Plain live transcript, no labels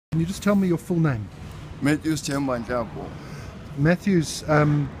Can you just tell me your full name? Matthews. Matthews,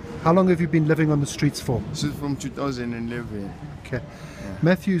 how long have you been living on the streets for? Since from 2011. Okay. Yeah.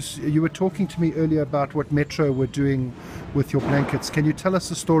 Matthews, you were talking to me earlier about what Metro were doing with your blankets. Can you tell us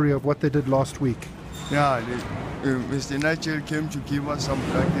the story of what they did last week? Yeah, Mr. Nigel came to give us some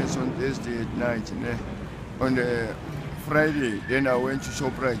blankets on Thursday at night. On the Friday, then I went to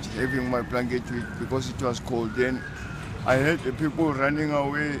Shoprite having my blanket with because it was cold. Then I heard the people running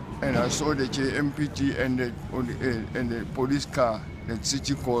away, and I saw the JMPT and the police car, the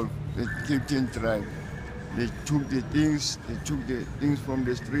city call, the Captain Drive. They took the things from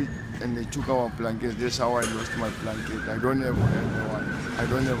the street, and they took our blankets. That's how I lost my blanket. I don't have another one. I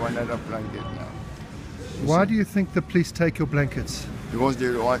don't have another blanket now. Why do you think the police take your blankets? Because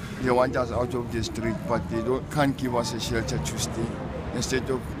they want us out of the street, but they can't give us a shelter to stay. Instead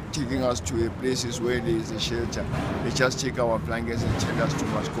of taking us to places where there is a shelter, they just take our blankets and tell us to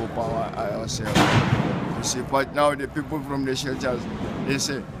must go power ourselves. You see, but now the people from the shelters, they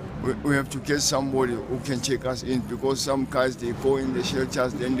say we have to get somebody who can take us in, because some guys, they go in the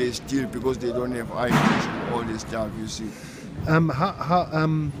shelters, then they steal because they don't have IDs and all this stuff. You see.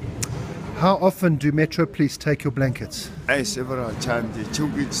 How often do Metro Police take your blankets? Several times. They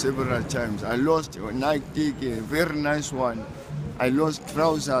took it several times. I lost a Nike, a very nice one. I lost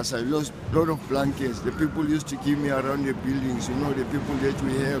trousers. I lost a lot of blankets. The people used to give me around the buildings. You know, the people that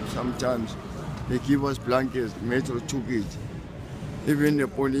we have sometimes, they give us blankets. Metro took it. Even the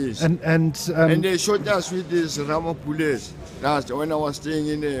police. And they shot us with these rubber bullets. Last when I was staying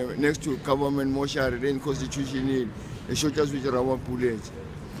in next to government mortuary in Constitution Hill, they shot us with rubber bullets.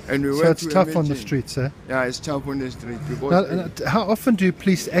 And we so went it's tough on the streets, eh? Yeah, it's tough on the street. Because now, how often do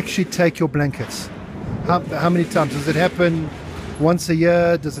police actually take your blankets? How many times? Does it happen once a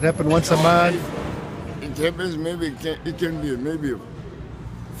year? Does it happen once a month? It happens maybe, it can be maybe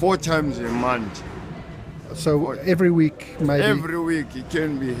 4 times a month. So every week, maybe? Every week it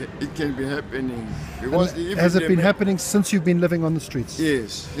can be happening. Because has it been happening since you've been living on the streets?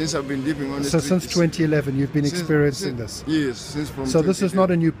 Yes, since I've been living on the streets. So since 2011 you've been experiencing this? Yes, since from So this is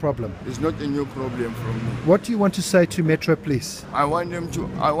not a new problem? It's not a new problem for me. What do you want to say to Metro Police? I want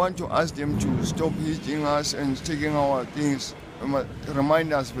to ask them to stop hitting us and taking our things,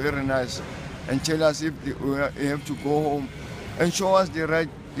 remind us very nice, and tell us if we have to go home, and show us the right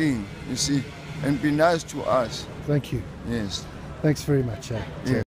thing, you see, and be nice to us. Thank you. Yes. Thanks very much. Yeah.